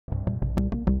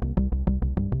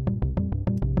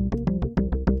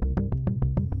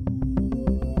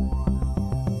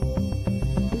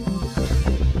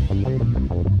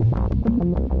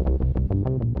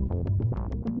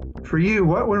For you,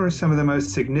 what were some of the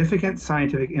most significant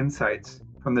scientific insights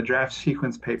from the draft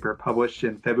sequence paper published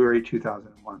in February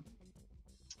 2001?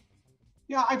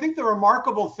 Yeah, I think the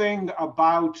remarkable thing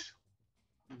about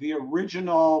the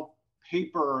original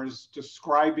papers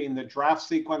describing the draft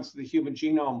sequence of the human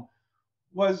genome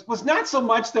was not so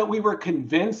much that we were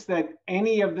convinced that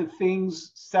any of the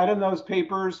things said in those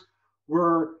papers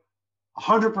were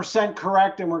 100%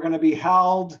 correct and were going to be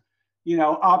held,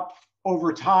 up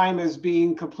over time as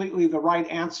being completely the right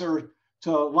answer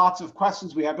to lots of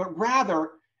questions we had, but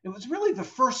rather it was really the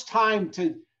first time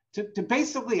to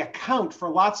basically account for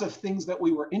lots of things that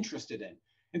we were interested in.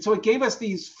 And so it gave us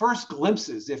these first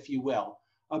glimpses, if you will,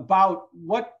 about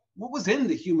what was in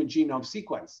the human genome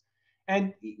sequence.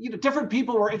 And different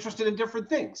people were interested in different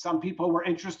things. Some people were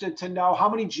interested to know how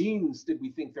many genes did we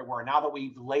think there were now that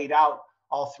we've laid out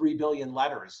all 3 billion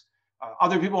letters.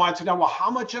 Other people wanted to know, well, how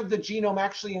much of the genome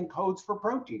actually encodes for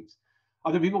proteins?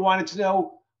 Other people wanted to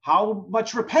know how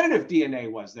much repetitive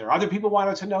DNA was there. Other people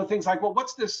wanted to know things like, well,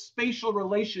 what's the spatial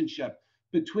relationship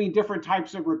between different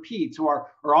types of repeats? Or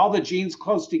are all the genes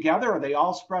close together? Are they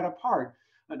all spread apart?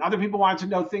 And other people wanted to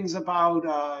know things about,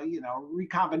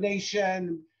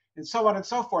 recombination and so on and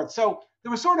so forth. So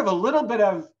there was sort of a little bit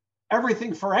of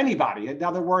everything for anybody. In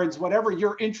other words, whatever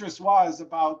your interest was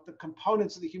about the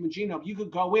components of the human genome, you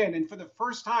could go in, and for the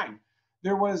first time,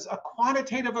 there was a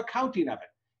quantitative accounting of it,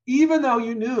 even though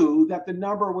you knew that the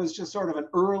number was just sort of an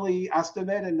early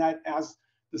estimate, and that as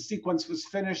the sequence was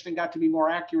finished and got to be more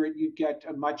accurate, you'd get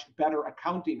a much better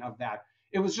accounting of that.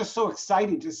 It was just so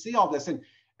exciting to see all this. And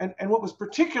what was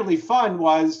particularly fun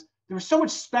was there was so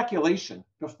much speculation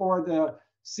before the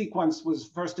sequence was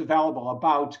first available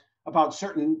about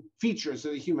certain features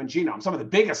of the human genome. Some of the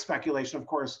biggest speculation, of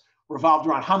course, revolved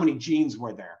around how many genes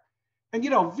were there. And,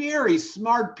 very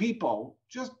smart people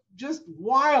just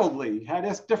wildly had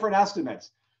different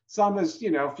estimates. Some as,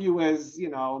 few as,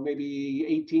 maybe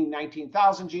 18,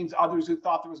 19,000 genes, others who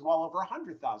thought there was well over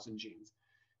 100,000 genes.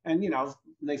 And,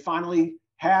 they finally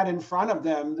had in front of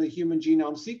them the human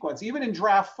genome sequence, even in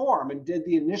draft form, and did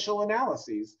the initial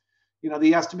analyses.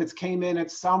 The estimates came in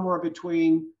at somewhere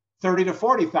between 30 to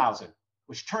 40,000,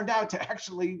 which turned out to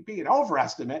actually be an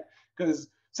overestimate, because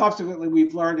subsequently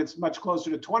we've learned it's much closer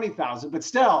to 20,000, but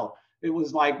still it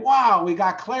was like, wow, we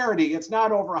got clarity. It's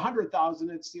not over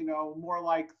 100,000, it's, more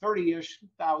like 30-ish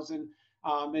thousand.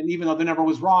 And even though the number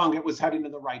was wrong, it was heading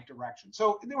in the right direction.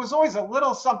 So there was always a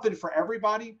little something for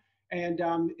everybody. And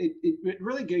it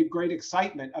really gave great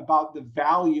excitement about the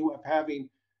value of having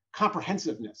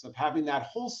comprehensiveness, of having that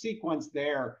whole sequence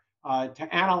there to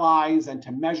analyze and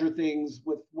to measure things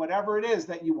with whatever it is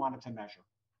that you wanted to measure.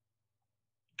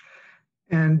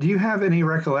 And do you have any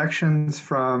recollections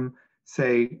from,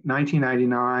 say,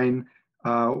 1999,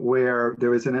 where there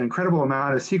was an incredible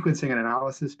amount of sequencing and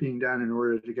analysis being done in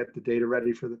order to get the data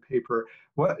ready for the paper?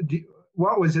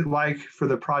 What was it like for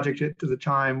the project at the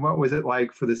time? What was it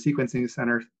like for the sequencing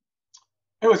center?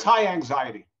 It was high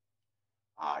anxiety.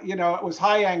 It was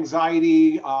high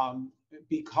anxiety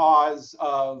because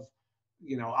of,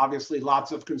 obviously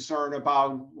lots of concern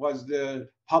about, was the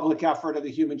public effort of the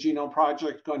Human Genome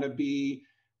Project going to be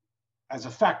as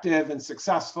effective and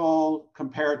successful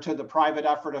compared to the private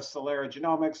effort of Celera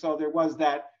Genomics? So there was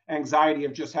that anxiety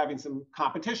of just having some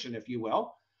competition, if you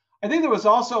will. I think there was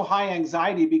also high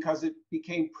anxiety because it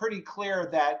became pretty clear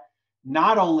that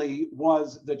not only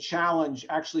was the challenge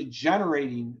actually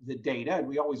generating the data, and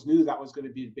we always knew that was going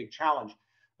to be a big challenge,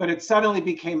 but it suddenly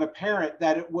became apparent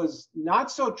that it was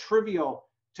not so trivial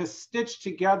to stitch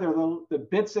together the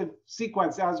bits of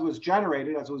sequence as was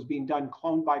generated, as was being done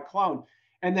clone by clone,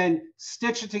 and then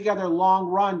stitch it together long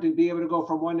run to be able to go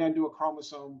from one end of a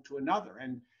chromosome to another.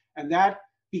 And that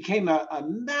became a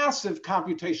massive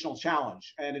computational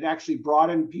challenge. And it actually brought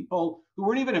in people who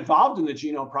weren't even involved in the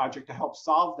Genome Project to help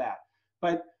solve that.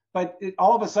 But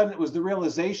all of a sudden, it was the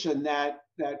realization that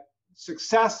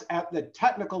success at the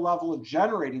technical level of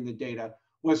generating the data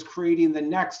was creating the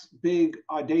next big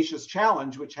audacious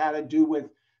challenge, which had to do with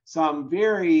some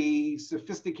very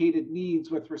sophisticated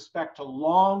needs with respect to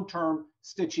long-term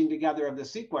stitching together of the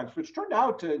sequence, which turned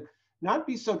out to not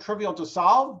be so trivial to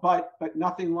solve, but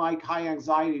nothing like high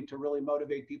anxiety to really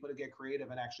motivate people to get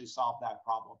creative and actually solve that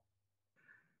problem.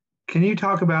 Can you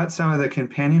talk about some of the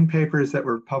companion papers that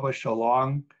were published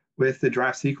along with the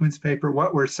draft sequence paper?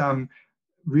 What were some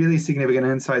really significant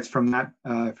insights from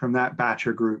that batch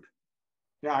or group?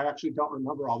 Yeah, I actually don't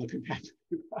remember all the companion.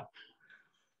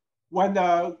 When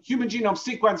the Human Genome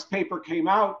Sequence paper came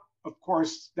out, of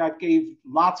course, that gave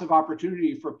lots of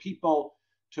opportunity for people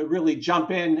to really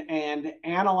jump in and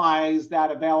analyze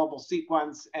that available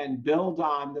sequence and build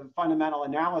on the fundamental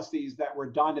analyses that were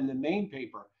done in the main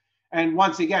paper. And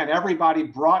once again, everybody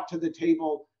brought to the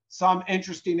table some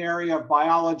interesting area of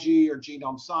biology or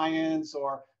genome science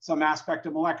or some aspect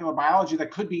of molecular biology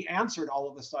that could be answered all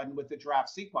of a sudden with the draft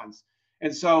sequence.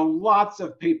 And so lots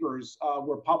of papers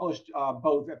were published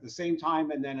both at the same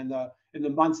time and then in the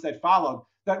months that followed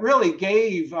that really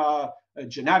gave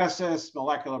geneticists,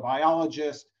 molecular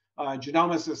biologists,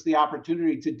 genomicists the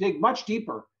opportunity to dig much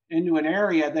deeper into an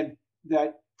area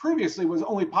that previously was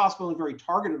only possible in very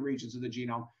targeted regions of the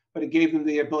genome, but it gave them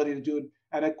the ability to do it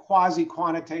at a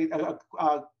quasi-quantitative,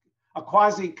 a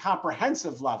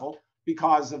quasi-comprehensive level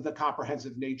because of the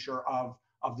comprehensive nature of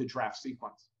the draft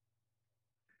sequence.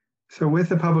 So with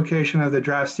the publication of the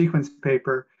draft sequence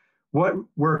paper, what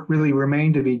work really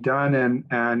remained to be done,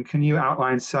 and can you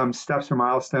outline some steps or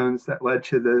milestones that led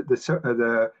to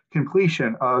the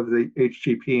completion of the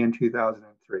HGP in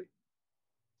 2003?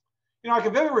 I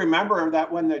can vividly remember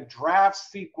that when the draft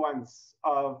sequence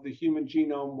of the human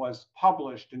genome was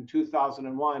published in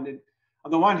 2001,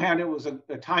 on the one hand, it was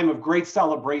a time of great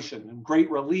celebration and great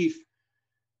relief.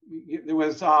 There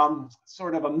was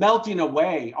sort of a melting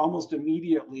away almost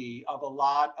immediately of a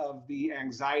lot of the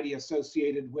anxiety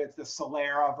associated with the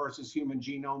Celera versus Human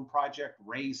Genome Project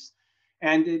race.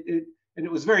 And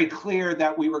it was very clear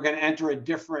that we were going to enter a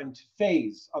different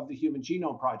phase of the Human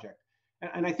Genome Project.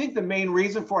 And I think the main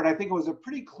reason for it, I think it was a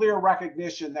pretty clear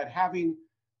recognition that having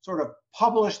sort of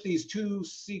published these two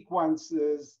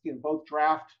sequences in both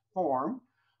draft form,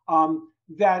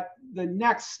 that the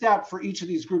next step for each of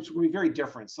these groups would be very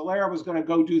different. Celera was going to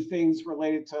go do things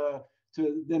related to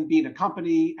them being a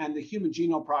company, and the Human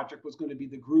Genome Project was going to be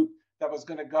the group that was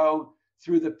going to go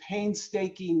through the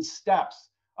painstaking steps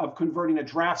of converting a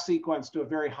draft sequence to a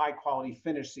very high quality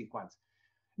finished sequence.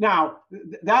 Now,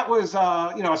 that was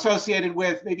associated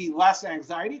with maybe less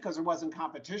anxiety because there wasn't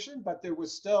competition, but there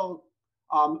was still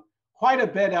quite a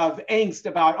bit of angst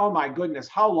about, oh my goodness,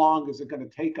 how long is it going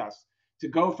to take us to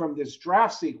go from this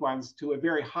draft sequence to a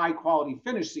very high quality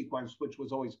finished sequence, which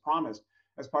was always promised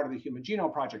as part of the Human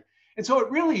Genome Project. And so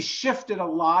it really shifted a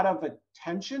lot of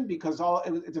attention because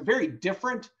it's a very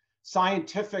different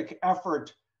scientific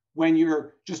effort when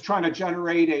you're just trying to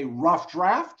generate a rough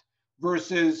draft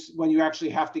versus when you actually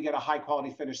have to get a high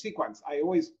quality finished sequence. I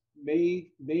always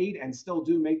made and still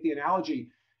do make the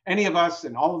analogy, any of us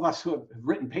and all of us who have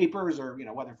written papers or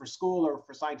whether for school or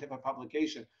for scientific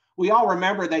publication, we all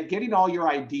remember that getting all your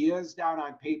ideas down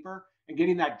on paper and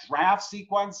getting that draft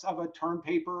sequence of a term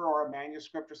paper or a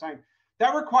manuscript or something,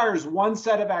 that requires one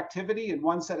set of activity and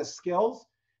one set of skills.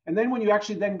 And then when you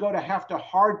actually then go to have to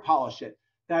hard polish it,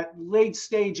 that late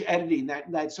stage editing,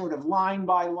 that sort of line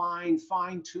by line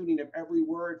fine tuning of every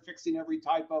word, fixing every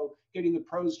typo, getting the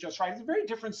prose just right, it's a very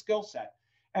different skill set.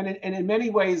 And in many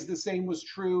ways, the same was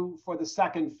true for the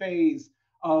second phase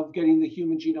of getting the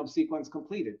human genome sequence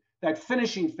completed. That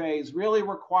finishing phase really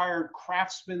required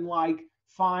craftsman-like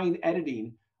fine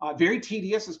editing, very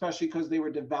tedious, especially because they were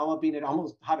developing it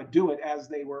almost how to do it as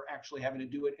they were actually having to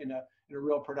do it in a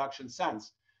real production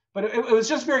sense. But it was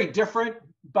just very different.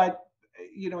 But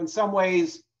in some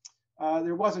ways,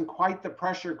 there wasn't quite the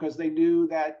pressure because they knew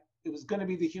that it was going to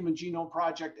be the Human Genome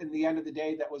Project in the end of the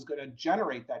day that was going to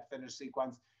generate that finished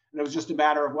sequence. And it was just a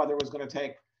matter of whether it was going to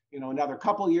take another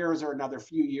couple years or another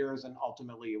few years, and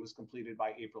ultimately it was completed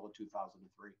by April of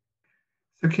 2003.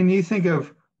 So can you think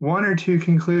of one or two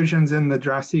conclusions in the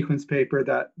draft sequence paper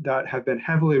that have been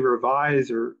heavily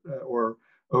revised or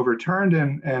overturned,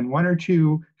 and one or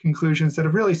two conclusions that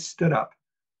have really stood up?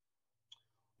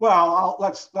 Well,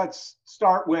 let's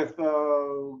start with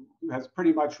has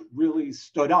pretty much really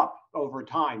stood up over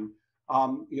time.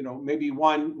 Maybe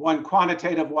one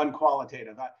quantitative, one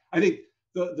qualitative. I think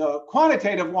the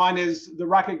quantitative one is the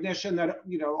recognition that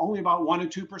only about 1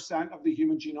 to 2% of the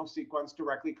human genome sequence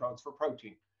directly codes for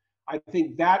protein. I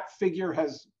think that figure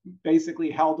has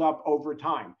basically held up over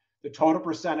time. The total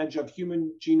percentage of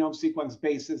human genome sequence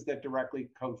bases that directly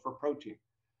code for protein.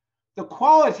 The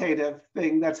qualitative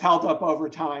thing that's held up over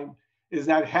time is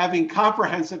that having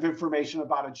comprehensive information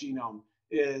about a genome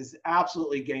is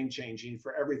absolutely game-changing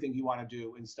for everything you want to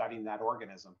do in studying that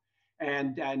organism.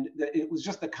 And it was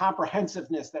just the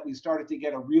comprehensiveness that we started to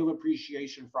get a real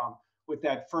appreciation from with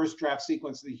that first draft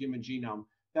sequence of the human genome,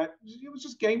 that it was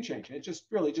just game-changing. It just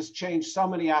really just changed so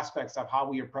many aspects of how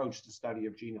we approach the study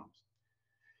of genomes.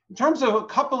 In terms of a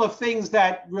couple of things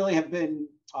that really have been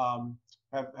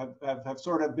have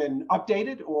sort of been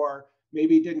updated or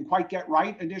maybe didn't quite get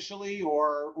right initially,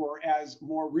 or as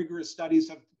more rigorous studies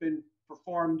have been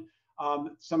performed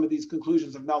some of these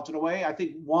conclusions have melted away. I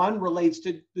think one relates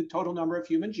to the total number of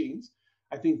human genes.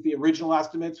 I think the original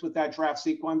estimates with that draft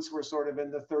sequence were sort of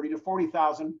in the 30 to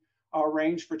 40,000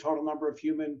 range for total number of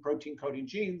human protein coding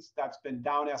genes. That's been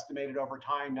down estimated over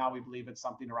time. Now we believe it's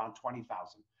something around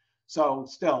 20,000. So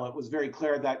still, it was very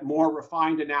clear that more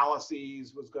refined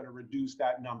analyses was going to reduce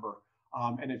that number.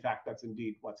 And in fact, that's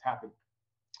indeed what's happened.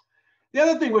 The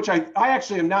other thing, which I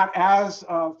actually am not as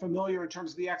familiar in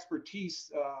terms of the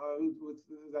expertise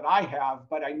that I have,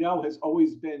 but I know has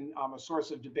always been a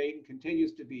source of debate and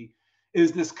continues to be,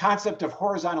 is this concept of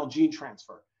horizontal gene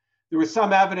transfer. There was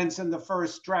some evidence in the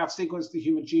first draft sequence of the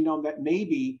human genome that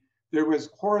maybe there was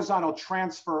horizontal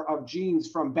transfer of genes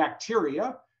from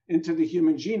bacteria into the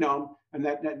human genome, and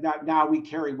that now we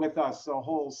carry with us a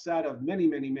whole set of many,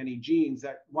 many, many genes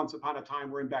that once upon a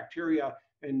time were in bacteria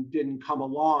and didn't come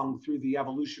along through the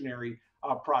evolutionary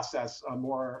process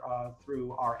more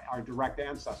through our direct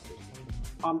ancestors.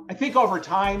 I think over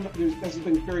time, this has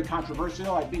been very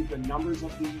controversial. I think the numbers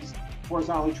of these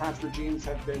horizontally transferred genes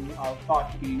have been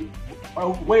thought to be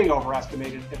way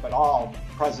overestimated, if at all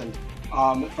present,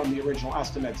 from the original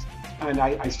estimates. And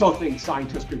I still think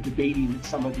scientists are debating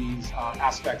some of these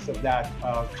aspects of that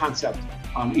concept,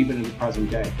 even in the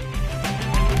present day.